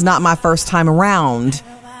 So this is not my first time around.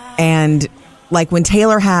 And like when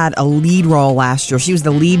Taylor had a lead role last year, she was the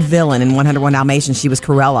lead villain in 101 Dalmatians. She was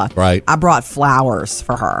Cruella. Right. I brought flowers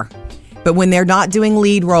for her. But when they're not doing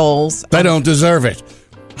lead roles... They don't deserve it.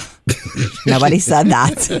 Nobody said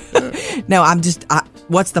that. No,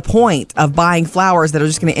 what's the point of buying flowers that are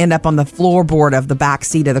just going to end up on the floorboard of the back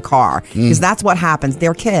seat of the car? Because that's what happens.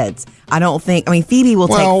 They're kids. Phoebe will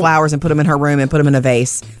take flowers and put them in her room and put them in a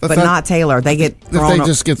vase, but not Taylor. They get thrown. If they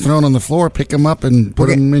just get thrown on the floor, pick them up and put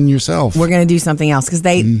them in yourself. We're going to do something else because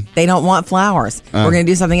they don't want flowers. We're going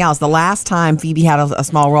to do something else. The last time Phoebe had a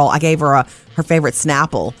small roll, I gave her her favorite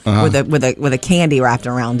Snapple with a candy wrapped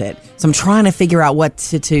around it. So I'm trying to figure out what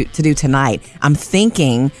to do tonight. I'm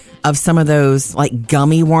thinking of some of those like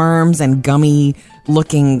gummy worms and gummy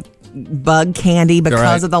looking bug candy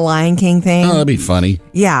because of the Lion King thing. Oh, that'd be funny.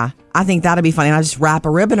 Yeah. I think that'd be funny. And I just wrap a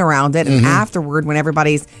ribbon around it. And afterward, when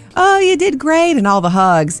everybody's, oh, you did great, and all the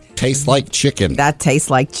hugs. Tastes like chicken. That tastes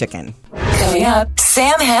like chicken. Coming up,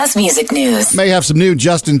 Sam has music news. May have some new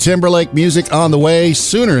Justin Timberlake music on the way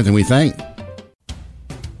sooner than we think.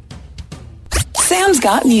 Sam's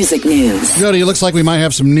got music news. Jody, it looks like we might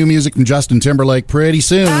have some new music from Justin Timberlake pretty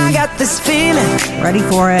soon. I got this feeling. Ready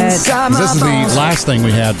for it. This is the last thing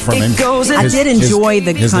we had from him. I did enjoy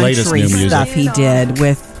the his latest country new music. stuff he did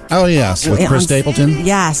with. Oh, yes, with Chris Stapleton.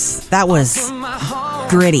 Yes, that was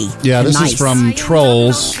gritty. Yeah, this nice. is from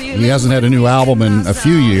Trolls. He hasn't had a new album in a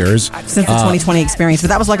few years. Since the 2020 experience, but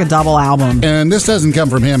that was like a double album. And this doesn't come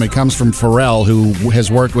from him. It comes from Pharrell, who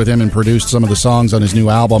has worked with him and produced some of the songs on his new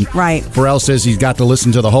album. Right. Pharrell says he's got to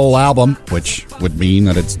listen to the whole album, which would mean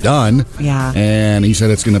that it's done. Yeah. And he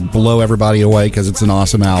said it's going to blow everybody away because it's an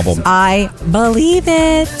awesome album. I believe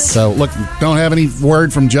it. So, look, don't have any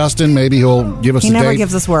word from Justin. Maybe he'll give us a date. He never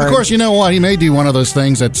gives us word. Of course, you know what? He may do one of those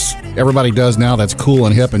things that's everybody does now that's cool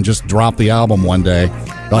and hip and just drop the album one day.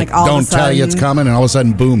 Like all of a don't tell you it's coming, and all of a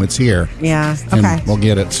sudden, boom, it's here. Yeah, okay. And we'll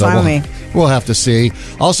get it. So Fine with me. we'll have to see.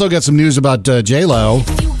 Also got some news about J-Lo.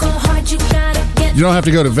 You don't have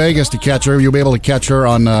to go to Vegas to catch her. You'll be able to catch her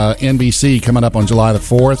on NBC coming up on July the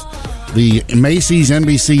 4th. The Macy's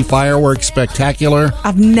NBC Fireworks Spectacular.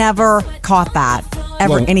 I've never caught that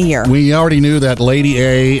ever in a year. We already knew that Lady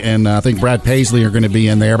A and I think Brad Paisley are going to be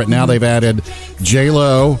in there, but now they've added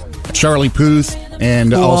J-Lo, Charlie Puth,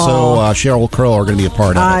 and also Sheryl Crow are going to be a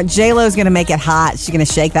part of it. J-Lo's going to make it hot. She's going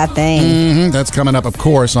to shake that thing. That's coming up, of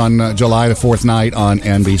course, on July the 4th night on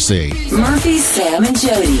NBC. Murphy, Sam, and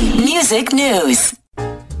Jody. Music news.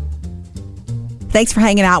 Thanks for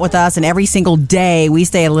hanging out with us. And every single day, we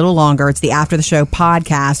stay a little longer. It's the After the Show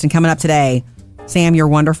podcast. And coming up today, Sam, you're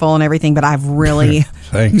wonderful and everything, but I've really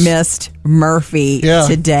missed Murphy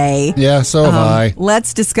today. Yeah, so have I.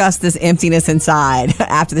 Let's discuss this emptiness inside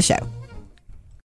after the show.